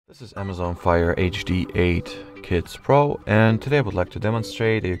This is Amazon Fire HD 8 Kids Pro, and today I would like to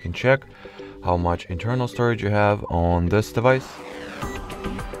demonstrate that you can check how much internal storage you have on this device.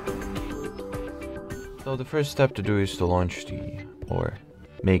 So the first step to do is to launch or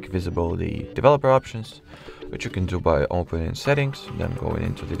make visible the developer options, which you can do by opening settings, then going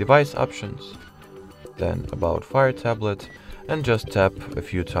into the device options, then about Fire tablet, and just tap a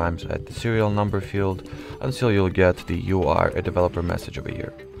few times at the serial number field until you'll get the "You are a developer" message over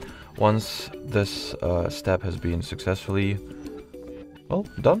here. Once this step has been successfully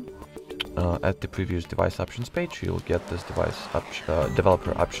done, at the previous device options page, you'll get this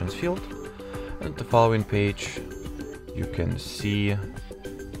developer options field. And the following page, you can see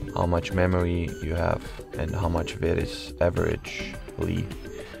how much memory you have and how much of it is averagely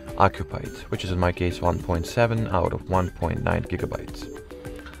occupied, which is in my case 1.7 out of 1.9 gigabytes.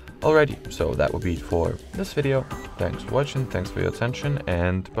 Alrighty, so that will be it for this video. Thanks for watching, thanks for your attention,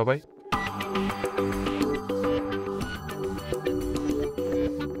 and bye bye.